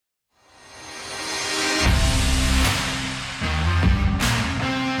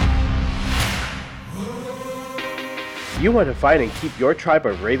You want to find and keep your tribe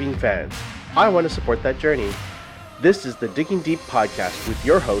of raving fans. I want to support that journey. This is the Digging Deep podcast with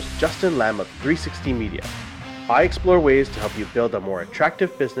your host, Justin Lamb of 360 Media. I explore ways to help you build a more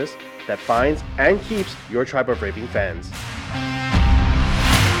attractive business that finds and keeps your tribe of raving fans.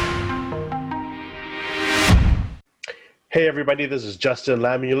 Hey everybody, this is Justin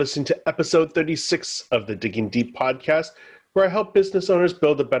Lamb and you're listening to episode 36 of the Digging Deep podcast, where I help business owners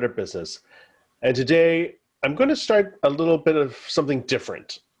build a better business. And today, I'm going to start a little bit of something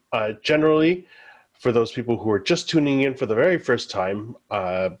different. Generally, for those people who are just tuning in for the very first time,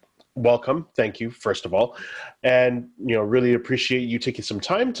 welcome. Thank you, first of all. And, really appreciate you taking some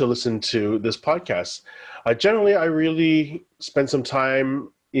time to listen to this podcast. Generally, I really spend some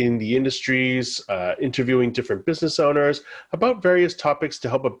time in the industries, interviewing different business owners about various topics to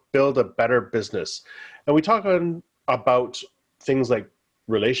help build a better business. And we talk about things like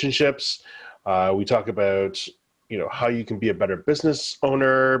relationships. We talk about, how you can be a better business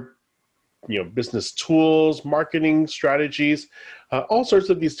owner, business tools, marketing strategies, all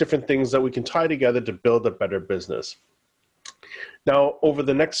sorts of these different things that we can tie together to build a better business. Now, over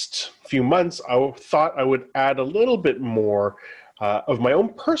the next few months, I thought I would add a little bit more of my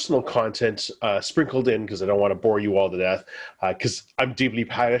own personal content sprinkled in, because I don't want to bore you all to death, because I'm deeply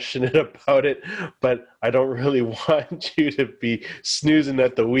passionate about it, but I don't really want you to be snoozing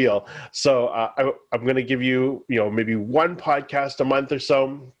at the wheel. So I'm going to give you, maybe one podcast a month or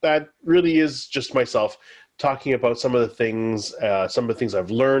so. That really is just myself talking about some of the things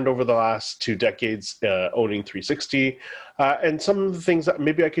I've learned over the last 2 decades owning 360, and some of the things that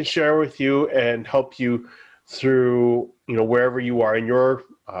maybe I can share with you and help you through wherever you are in your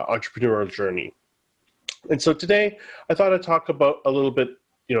entrepreneurial journey. And so today I thought I'd talk about a little bit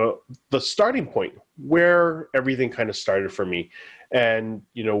the starting point, where everything kind of started for me, and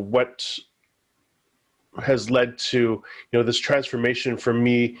what has led to this transformation for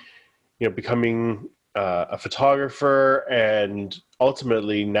me, becoming a photographer, and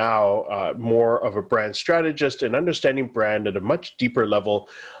ultimately now more of a brand strategist and understanding brand at a much deeper level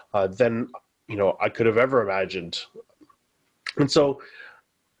than I could have ever imagined. And so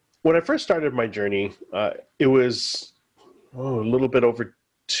when I first started my journey, it was a little bit over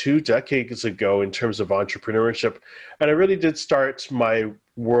 2 decades ago in terms of entrepreneurship. And I really did start my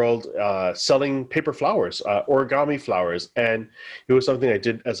world selling paper flowers, origami flowers. And it was something I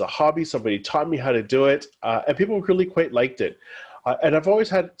did as a hobby. Somebody taught me how to do it, and people really quite liked it. And I've always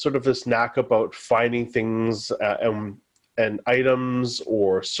had sort of this knack about finding things and items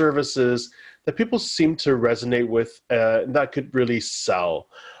or services that people seem to resonate with, that could really sell.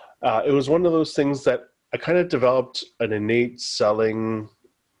 It was one of those things that I kind of developed an innate selling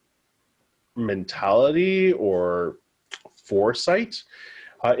mentality or foresight.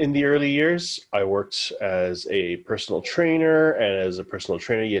 In the early years, I worked as a personal trainer, and as a personal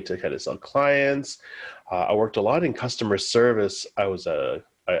trainer, you had to kind of sell clients. I worked a lot in customer service. I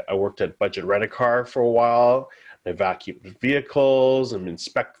worked at Budget Rent-A-Car for a while. I vacuumed vehicles and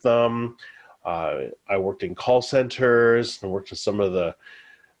inspect them. I worked in call centers. I worked with some of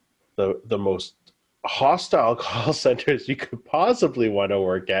the most hostile call centers you could possibly want to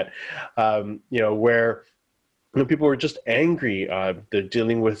work at, where people were just angry. They're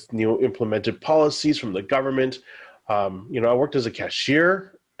dealing with new implemented policies from the government. I worked as a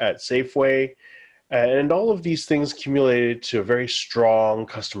cashier at Safeway, and all of these things accumulated to a very strong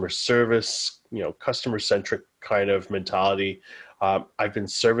customer service, customer-centric kind of mentality. I've been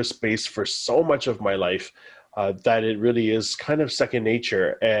service-based for so much of my life that it really is kind of second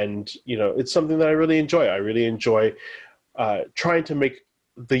nature. And, it's something that I really enjoy. I really enjoy trying to make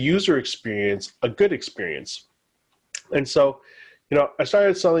the user experience a good experience. And so, I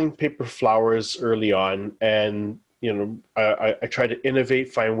started selling paper flowers early on, and, I tried to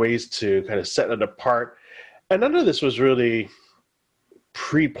innovate, find ways to kind of set it apart. And none of this was really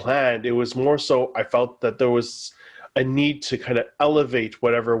pre-planned. It was more so I felt that there was a need to kind of elevate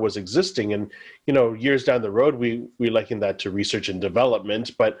whatever was existing. And, years down the road, we liken that to research and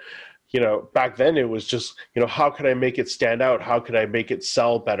development. But, back then it was just, how could I make it stand out? How could I make it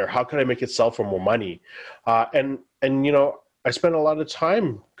sell better? How could I make it sell for more money? And I spent a lot of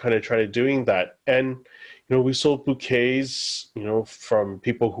time kind of trying to doing that. And, we sold bouquets, from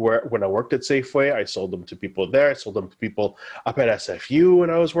people who were, when I worked at Safeway, I sold them to people there. I sold them to people up at SFU when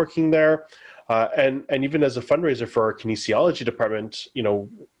I was working there. And even as a fundraiser for our kinesiology department,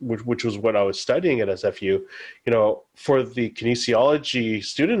 which was what I was studying at SFU, for the Kinesiology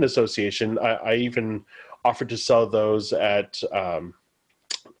Student Association, I even offered to sell those at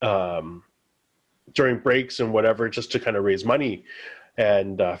during breaks and whatever, just to kind of raise money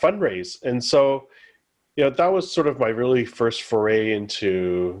and fundraise. And so, that was sort of my really first foray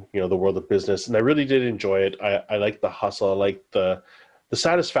into, the world of business. And I really did enjoy it. I like the hustle. I like the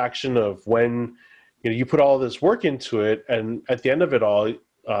satisfaction of when, you put all this work into it. And at the end of it all,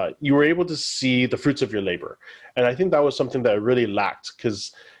 you were able to see the fruits of your labor. And I think that was something that I really lacked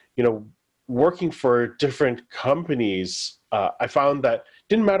because, working for different companies, I found that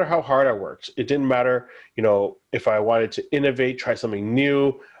didn't matter how hard I worked. It didn't matter, if I wanted to innovate, try something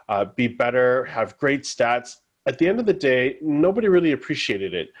new, be better, have great stats. At the end of the day, nobody really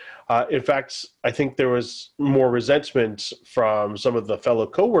appreciated it. In fact, I think there was more resentment from some of the fellow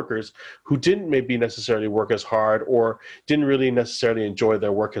coworkers who didn't maybe necessarily work as hard or didn't really necessarily enjoy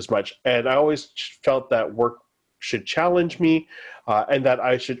their work as much. And I always felt that work should challenge me, and that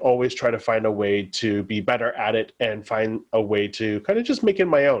I should always try to find a way to be better at it and find a way to kind of just make it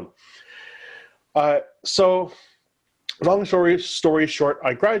my own. So long story short,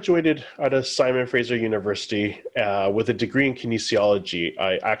 I graduated out of Simon Fraser University with a degree in kinesiology.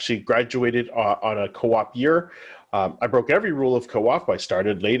 I actually graduated on a co-op year. I broke every rule of co-op. I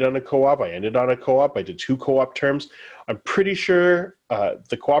started late on a co-op. I ended on a co-op. I did 2 co-op terms. I'm pretty sure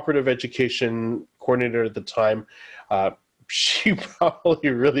the cooperative education coordinator at the time, she probably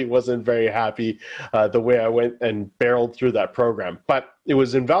really wasn't very happy the way I went and barreled through that program. But it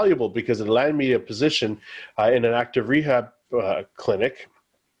was invaluable because it landed me a position in an active rehab clinic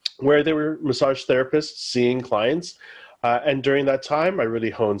where there were massage therapists seeing clients. And during that time, I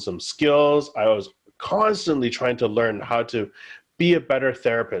really honed some skills. I was constantly trying to learn how to be a better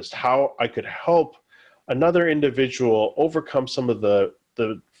therapist, how I could help another individual overcome some of the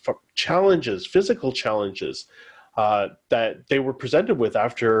challenges, physical challenges that they were presented with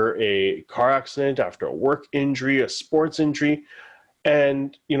after a car accident, after a work injury, a sports injury.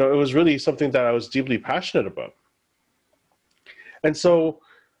 And, it was really something that I was deeply passionate about. And so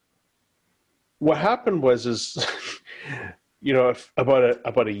what happened is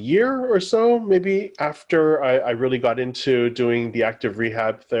about a year or so, maybe after I really got into doing the active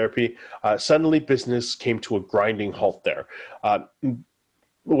rehab therapy, suddenly business came to a grinding halt there.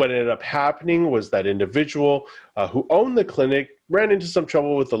 What ended up happening was that individual who owned the clinic ran into some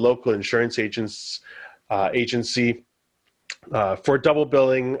trouble with the local insurance agency for double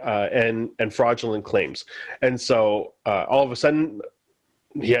billing and fraudulent claims. And so all of a sudden,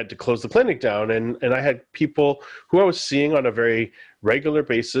 he had to close the clinic down, and I had people who I was seeing on a very regular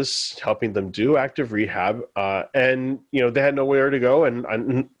basis, helping them do active rehab, and they had nowhere to go,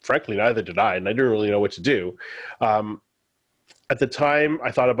 and frankly, neither did I, and I didn't really know what to do. At the time,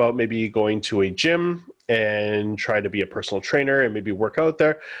 I thought about maybe going to a gym and try to be a personal trainer and maybe work out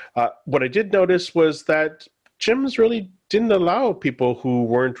there. What I did notice was that gyms really didn't allow people who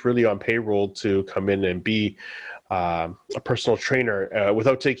weren't really on payroll to come in and be a personal trainer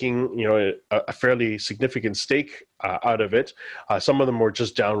without taking a fairly significant stake out of it. Some of them were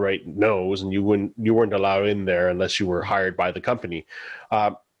just downright no's, and you weren't allowed in there unless you were hired by the company.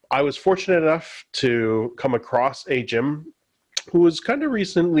 I was fortunate enough to come across a gym who was kind of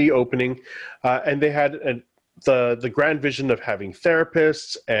recently opening, and they had the grand vision of having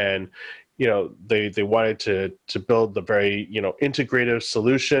therapists, and they wanted to build the very integrative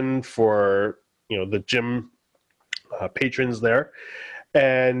solution for the gym patrons there.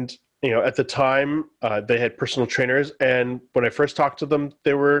 And at the time they had personal trainers, and when I first talked to them,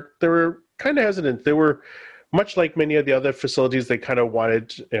 they were kind of hesitant. They were much like many of the other facilities. They kind of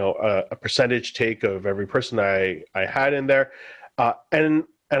wanted a percentage take of every person I had in there, and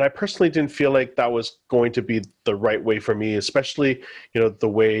I personally didn't feel like that was going to be the right way for me, especially the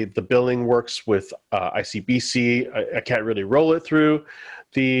way the billing works with ICBC. I can't really roll it through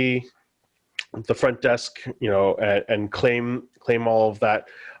the front desk, and claim all of that.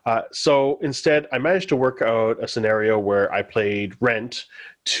 So instead, I managed to work out a scenario where I paid rent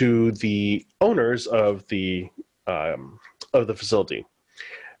to the owners of the facility,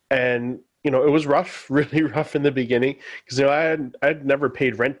 and it was rough, really rough in the beginning, because I'd never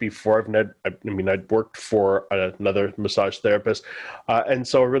paid rent before. I'd worked for another massage therapist, and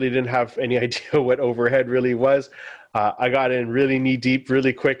so I really didn't have any idea what overhead really was. I got in really knee deep,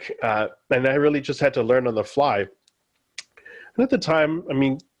 really quick, and I really just had to learn on the fly. And at the time,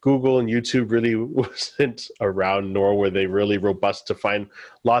 Google and YouTube really wasn't around, nor were they really robust to find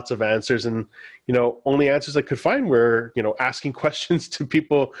lots of answers. And, only answers I could find were, asking questions to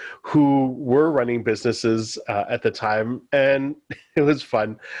people who were running businesses at the time. And it was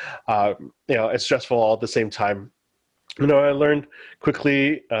fun. It's stressful all at the same time. I learned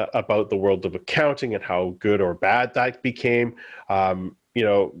quickly about the world of accounting and how good or bad that became.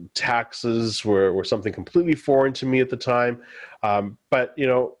 taxes were something completely foreign to me at the time. But,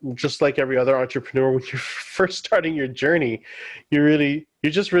 just like every other entrepreneur, when you're first starting your journey, you're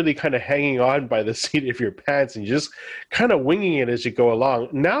just really kind of hanging on by the seat of your pants and you're just kind of winging it as you go along.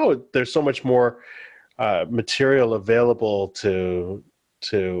 Now there's so much more material available to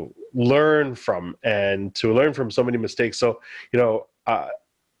learn from and to learn from so many mistakes. So,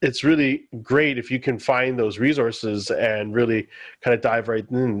 it's really great if you can find those resources and really kind of dive right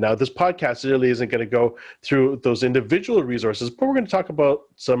in. Now, this podcast really isn't going to go through those individual resources, but we're going to talk about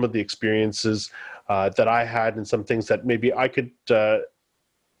some of the experiences that I had and some things that maybe I could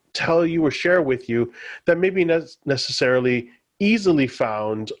tell you or share with you that maybe necessarily easily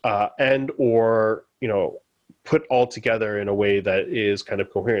found and or, put all together in a way that is kind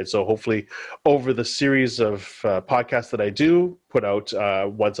of coherent. So hopefully over the series of podcasts that I do put out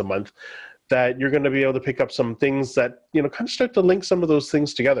once a month, that you're going to be able to pick up some things that, kind of start to link some of those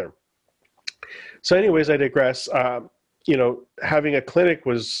things together. So anyways, I digress. Having a clinic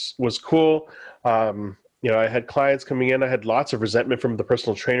was cool. I had clients coming in. I had lots of resentment from the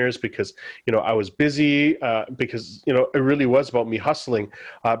personal trainers because, I was busy because, it really was about me hustling.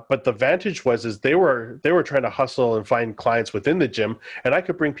 But the advantage is they were trying to hustle and find clients within the gym, and I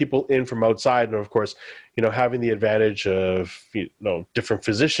could bring people in from outside. And of course, having the advantage of, different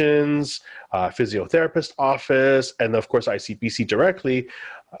physicians, physiotherapist office, and of course, ICBC directly,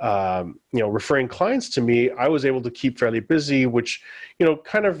 referring clients to me, I was able to keep fairly busy, which,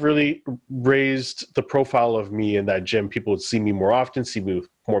 kind of really raised the profile of me in that gym. People would see me more often, see me with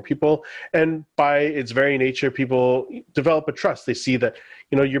more people. And by its very nature, people develop a trust. They see that,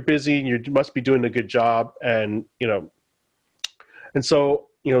 you're busy and you must be doing a good job. And, and so,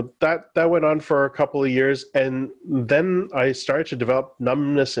 that went on for a couple of years. And then I started to develop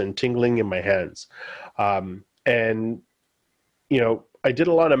numbness and tingling in my hands. I did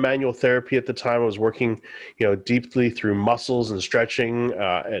a lot of manual therapy at the time. I was working, deeply through muscles and stretching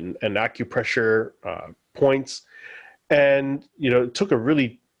and acupressure points. And, it took a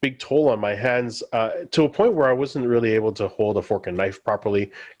really big toll on my hands to a point where I wasn't really able to hold a fork and knife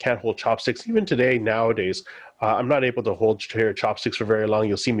properly, can't hold chopsticks. Even today, nowadays, I'm not able to hold chopsticks for very long.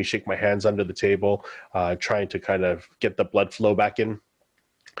 You'll see me shake my hands under the table, trying to kind of get the blood flow back in.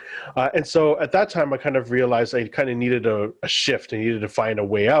 And so at that time, I kind of realized I kind of needed a shift. I needed to find a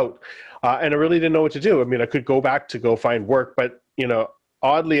way out. And I really didn't know what to do. I mean, I could go back to go find work, but,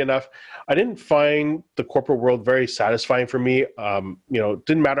 oddly enough, I didn't find the corporate world very satisfying for me.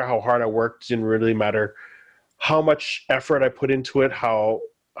 Didn't matter how hard I worked, didn't really matter how much effort I put into it, how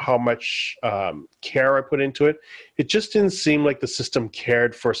much care I put into it. It just didn't seem like the system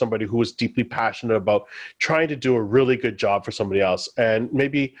cared for somebody who was deeply passionate about trying to do a really good job for somebody else. And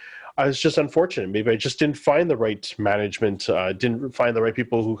maybe I was just unfortunate. Maybe I just didn't find the right management, didn't find the right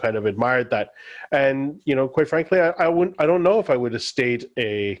people who kind of admired that. And, quite frankly, I don't know if I would have stayed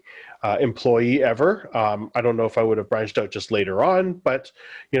a employee ever. I don't know if I would have branched out just later on, but,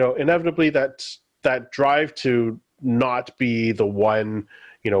 inevitably that drive to not be the one,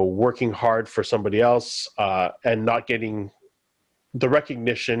 working hard for somebody else and not getting the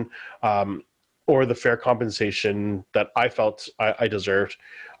recognition or the fair compensation that I felt I deserved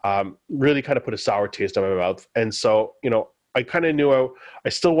really kind of put a sour taste in my mouth. And so, I kind of knew I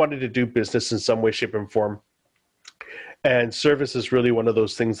still wanted to do business in some way, shape, and form. And service is really one of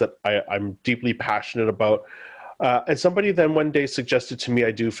those things that I'm deeply passionate about. And somebody then one day suggested to me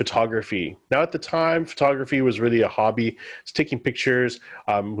I do photography. Now, at the time, photography was really a hobby. It's taking pictures,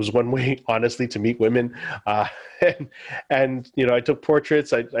 was one way, honestly, to meet women. And I took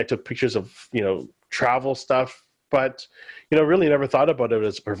portraits. I took pictures of, travel stuff, but, really never thought about it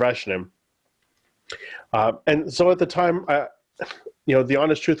as a profession. And so at the time, the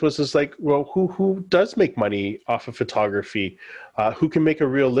honest truth was just like, well, who does make money off of photography? Who can make a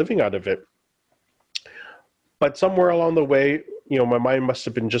real living out of it? But somewhere along the way, my mind must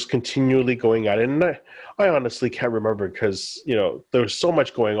have been just continually going at it. And I honestly can't remember because, there was so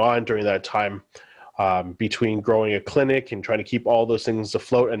much going on during that time between growing a clinic and trying to keep all those things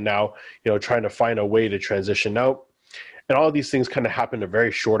afloat and now, trying to find a way to transition out. And all of these things kind of happened in a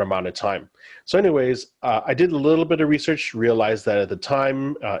very short amount of time. So anyways, I did a little bit of research, realized that at the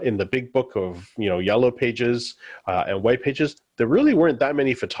time in the big book of, yellow pages and white pages, there really weren't that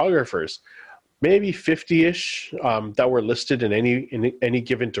many photographers. Maybe 50-ish that were listed in any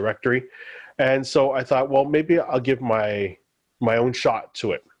given directory. And so I thought, well, maybe I'll give my own shot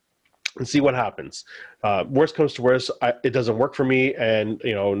to it and see what happens. Worst comes to worst, it doesn't work for me, and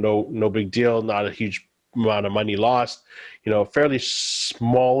no big deal, not a huge amount of money lost, fairly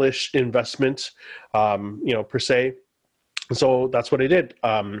smallish investment, per se. So that's what I did.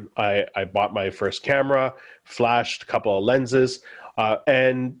 I bought my first camera, flashed a couple of lenses,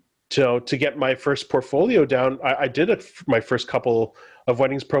 and to get my first portfolio down, I did my first couple of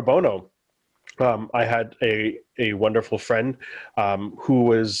weddings pro bono. I had a wonderful friend who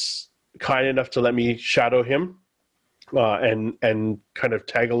was kind enough to let me shadow him and kind of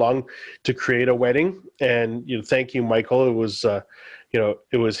tag along to create a wedding. And thank you, Michael. It was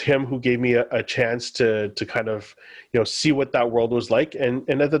it was him who gave me a chance to kind of see what that world was like. And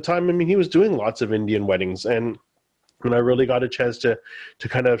at the time, I mean, he was doing lots of Indian weddings, and I really got a chance to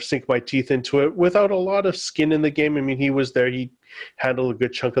kind of sink my teeth into it without a lot of skin in the game. I mean, he was there. He handled a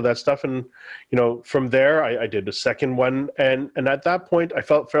good chunk of that stuff. And, from there, I did a second one. And at that point, I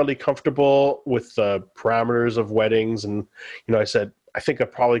felt fairly comfortable with the parameters of weddings. And, I said, I think I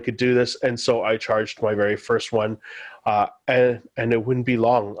probably could do this. And so I charged my very first one. And it wouldn't be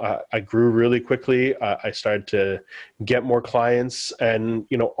long. I grew really quickly. I started to get more clients. And,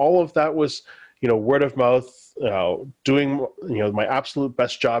 all of that was, word of mouth, doing, my absolute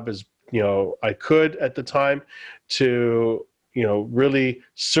best job as, I could at the time to, really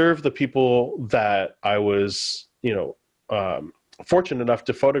serve the people that I was, fortunate enough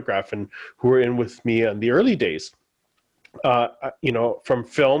to photograph and who were in with me in the early days. From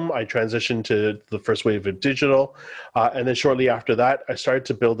film, I transitioned to the first wave of digital. And then shortly after that, I started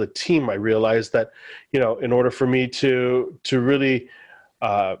to build a team. I realized that, in order for me to really,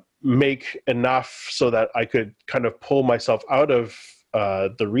 make enough so that I could kind of pull myself out of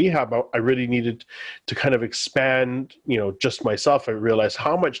the rehab, I really needed to kind of expand, just myself. I realized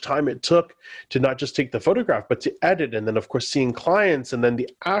how much time it took to not just take the photograph, but to edit, and then of course seeing clients, and then the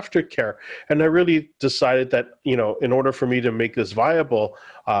aftercare. And I really decided that, in order for me to make this viable,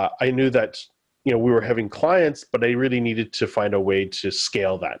 I knew that, we were having clients, but I really needed to find a way to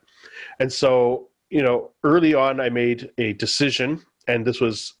scale that. And so, early on, I made a decision, and this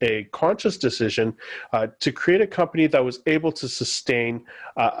was a conscious decision, to create a company that was able to sustain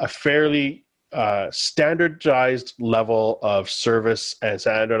a fairly standardized level of service and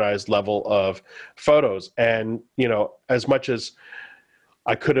standardized level of photos. And, as much as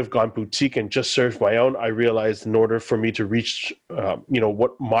I could have gone boutique and just served my own, I realized in order for me to reach,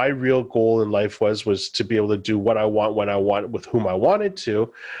 what my real goal in life was to be able to do what I want, when I want, with whom I wanted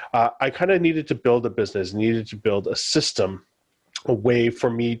to, I kind of needed to build a business, needed to build a system, a way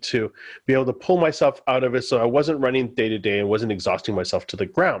for me to be able to pull myself out of it so I wasn't running day to day and wasn't exhausting myself to the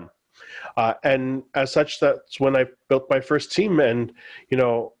ground. And as such, that's when I built my first team. And,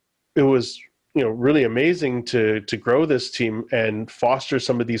 it was, really amazing to grow this team and foster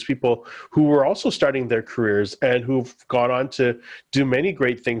some of these people who were also starting their careers and who've gone on to do many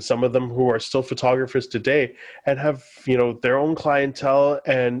great things. Some of them who are still photographers today and have, their own clientele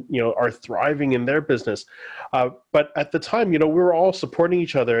and, are thriving in their business. But at the time, we were all supporting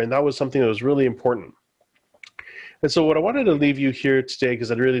each other, and that was something that was really important. And so what I wanted to leave you here today,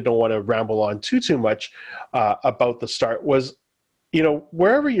 because I really don't want to ramble on too much about the start, was,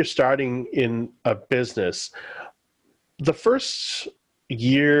 wherever you're starting in a business, the first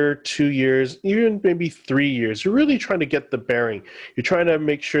year, 2 years, even maybe 3 years, you're really trying to get the bearing. You're trying to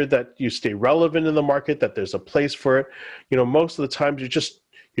make sure that you stay relevant in the market, that there's a place for it. Most of the times you're just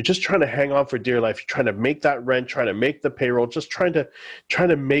trying to hang on for dear life. You're trying to make that rent, trying to make the payroll, just trying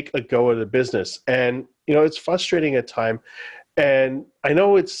to make a go of the business. And, it's frustrating at times. And I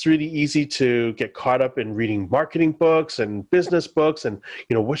know it's really easy to get caught up in reading marketing books and business books and,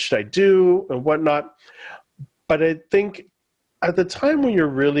 what should I do and whatnot. But I think at the time when you're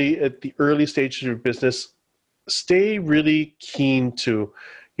really at the early stages of your business, stay really keen to,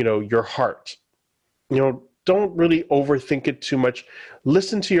 your heart. Don't really overthink it too much.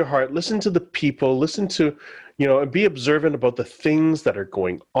 Listen to your heart, listen to the people, listen to, and be observant about the things that are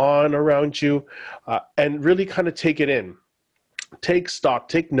going on around you, and really kind of take it in. Take stock,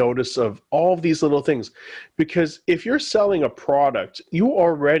 take notice of all of these little things, because if you're selling a product, you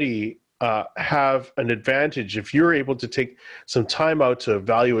already have an advantage if you're able to take some time out to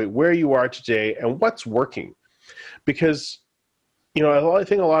evaluate where you are today and what's working. Because, I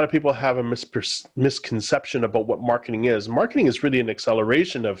think a lot of people have a misconception about what marketing is. Marketing is really an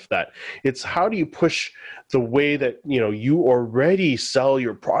acceleration of that. It's how do you push the way that, you already sell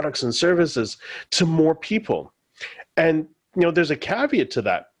your products and services to more people. And there's a caveat to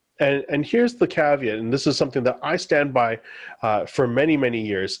that. And here's the caveat, and this is something that I stand by for many, many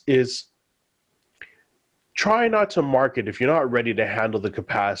years, is try not to market if you're not ready to handle the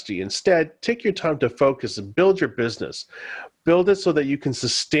capacity. Instead, take your time to focus and build your business. build it so that you can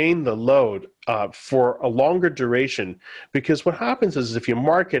sustain the load for a longer duration. Because what happens is if you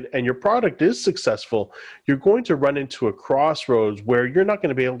market and your product is successful, you're going to run into a crossroads where you're not going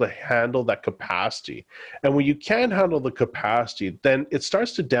to be able to handle that capacity. And when you can't handle the capacity, then it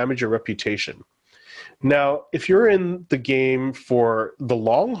starts to damage your reputation. Now, if you're in the game for the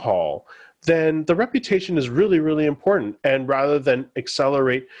long haul, then the reputation is really, really important. And rather than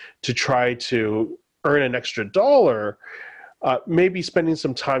accelerate to try to earn an extra dollar, maybe spending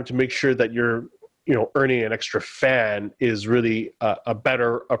some time to make sure that you're earning an extra fan is really a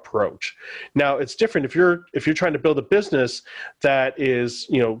better approach. Now, it's different if you're trying to build a business that is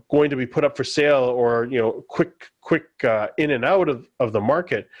going to be put up for sale or quick in and out of the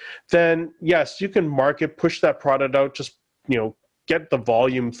market. Then yes, you can market, push that product out, just get the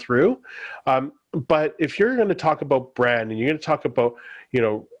volume through. But if you're going to talk about brand and you're going to talk about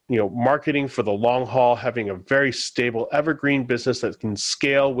marketing for the long haul, having a very stable evergreen business that can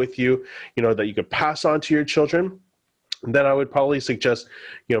scale with you, that you could pass on to your children, then I would probably suggest,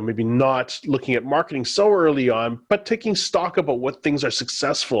 maybe not looking at marketing so early on, but taking stock about what things are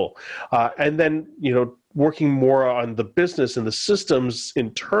successful, and then, working more on the business and the systems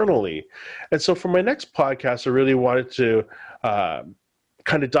internally. And so for my next podcast, I really wanted to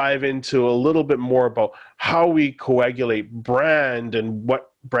kind of dive into a little bit more about how we coagulate brand and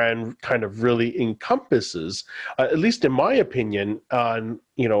what brand kind of really encompasses, at least in my opinion, on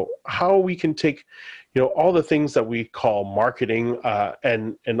how we can take all the things that we call marketing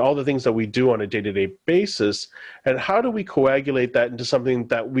and all the things that we do on a day-to-day basis, and how do we coagulate that into something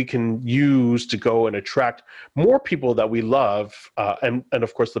that we can use to go and attract more people that we love, and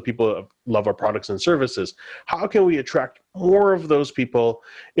of course the people that love our products and services. How can we attract more of those people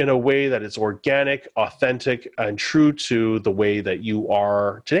in a way that is organic, authentic, and true to the way that you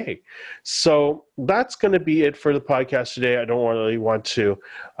are today? So that's going to be it for the podcast today. I don't really want to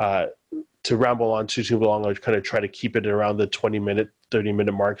ramble on too long. I kind of try to keep it around the 20-minute,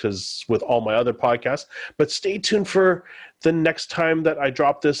 30-minute mark as with all my other podcasts. But stay tuned for the next time that I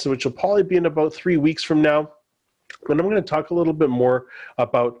drop this, which will probably be in about 3 weeks from now. And I'm going to talk a little bit more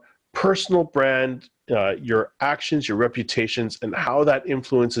about personal brand, your actions, your reputations, and how that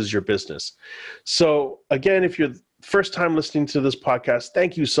influences your business. So again, if you're first time listening to this podcast,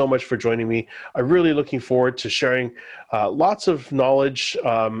 thank you so much for joining me. I'm really looking forward to sharing lots of knowledge,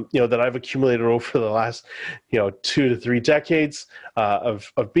 that I've accumulated over the last, 2 to 3 decades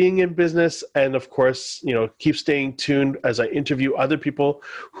of being in business. And of course, keep staying tuned as I interview other people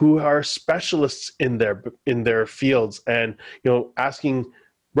who are specialists in their fields and, asking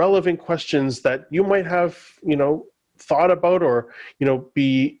relevant questions that you might have, thought about or,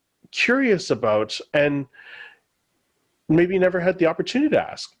 be curious about and maybe never had the opportunity to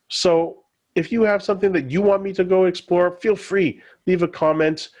ask. So if you have something that you want me to go explore, feel free, leave a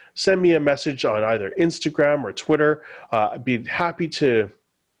comment, send me a message on either Instagram or Twitter. I'd be happy to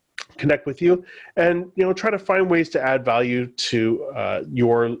connect with you and, try to find ways to add value to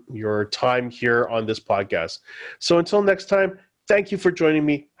your time here on this podcast. So until next time, thank you for joining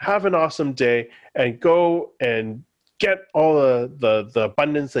me. Have an awesome day and go and get all the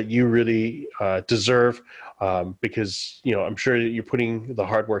abundance that you really deserve, because I'm sure that you're putting the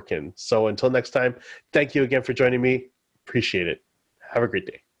hard work in. So until next time, thank you again for joining me. Appreciate it. Have a great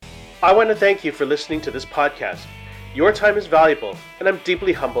day. I want to thank you for listening to this podcast. Your time is valuable, and I'm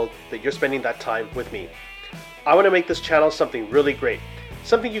deeply humbled that you're spending that time with me. I want to make this channel something really great,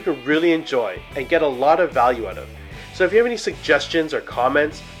 something you can really enjoy and get a lot of value out of. So if you have any suggestions or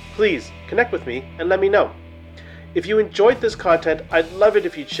comments, please connect with me and let me know. If you enjoyed this content, I'd love it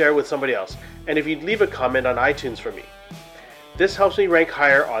if you'd share it with somebody else, and if you'd leave a comment on iTunes for me. This helps me rank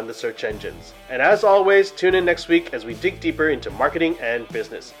higher on the search engines. And as always, tune in next week as we dig deeper into marketing and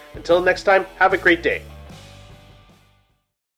business. Until next time, have a great day.